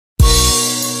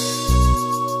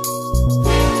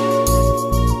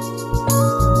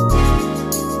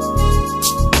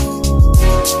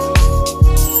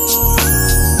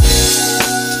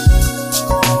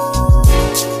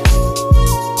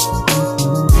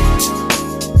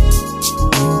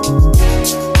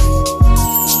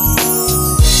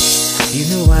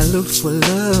looked for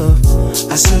love,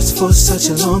 I searched for such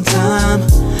a long time.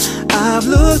 I've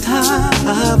looked high,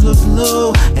 I've looked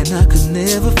low, and I could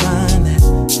never find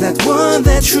that one,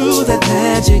 that true, that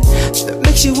magic that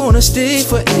makes you wanna stay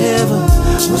forever.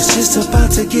 Was just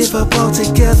about to give up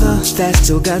altogether, that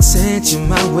still God sent you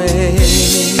my way.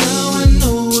 Now I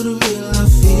know what real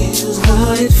love feels like.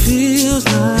 What it feels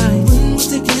like. When we're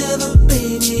together,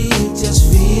 baby, it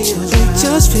just feels right. It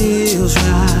just feels right.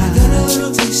 I got a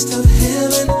little taste of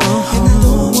heaven, and I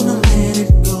don't wanna let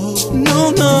it go.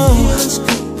 No, no. Feels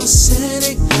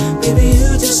copacetic, baby, you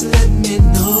just let me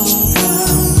know.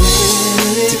 I'm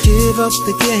ready to give up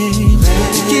the game,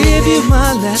 to give you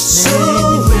my last name. So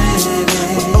ready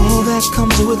for all that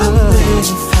comes with love,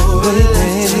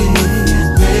 baby.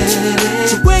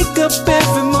 To wake up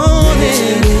every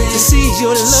morning to see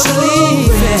your lovely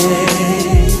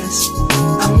face.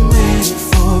 I'm ready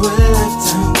for a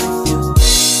lifetime with you.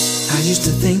 I used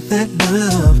to think that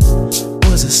love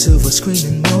was a silver screen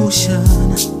in motion.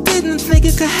 Didn't think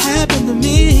it could happen to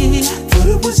me, thought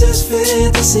it was just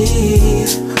fantasy.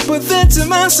 But then to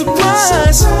my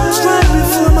surprise, right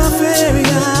before my very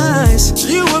eyes,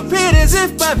 you appeared as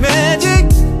if by magic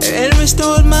and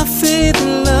restored my faith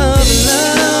in love.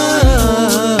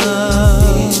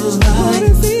 What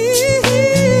it feels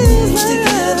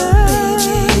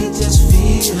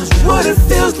like. What it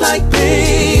feels like,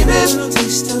 baby. A little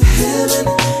taste of heaven,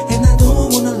 and I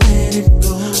don't wanna let it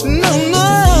go. No, no,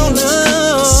 no.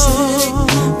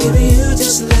 Baby, you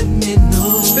just let me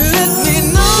know. Let me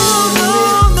know, no,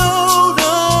 no,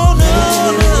 no, no,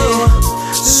 no.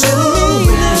 Let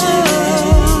me know.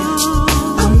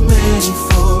 I'm ready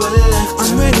for a lifetime.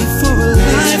 I'm ready for a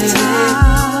lifetime.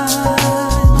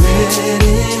 Ready,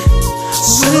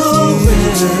 so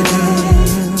ready.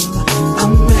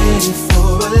 I'm ready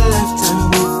for a lifetime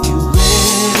with you.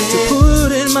 Ready to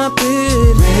put in my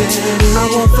bed. Ready, I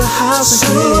want the house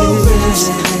and kids.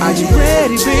 Are you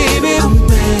ready, baby? I'm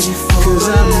ready for 'cause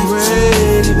I'm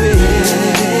ready, baby.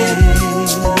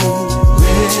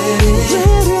 Ready,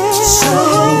 so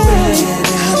ready.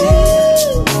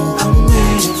 I'm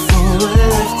ready for a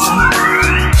lifetime.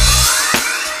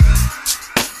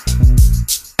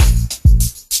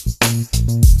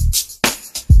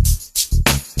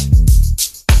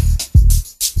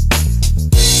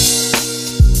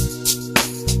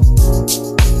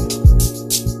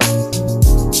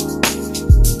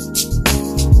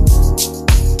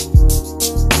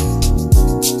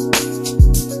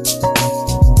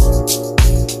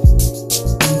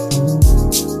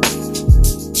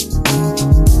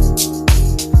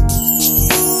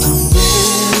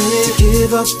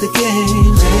 Give up the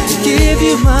game, to give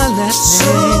you my last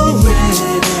name.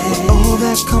 With all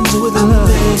that comes with love,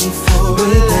 baby.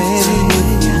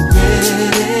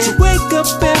 To wake up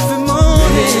every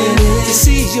morning to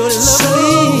see your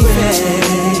lovely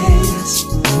face.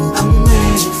 I'm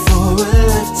ready for a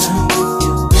lifetime with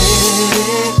you,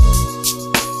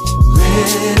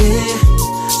 ready, ready,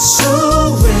 so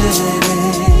ready.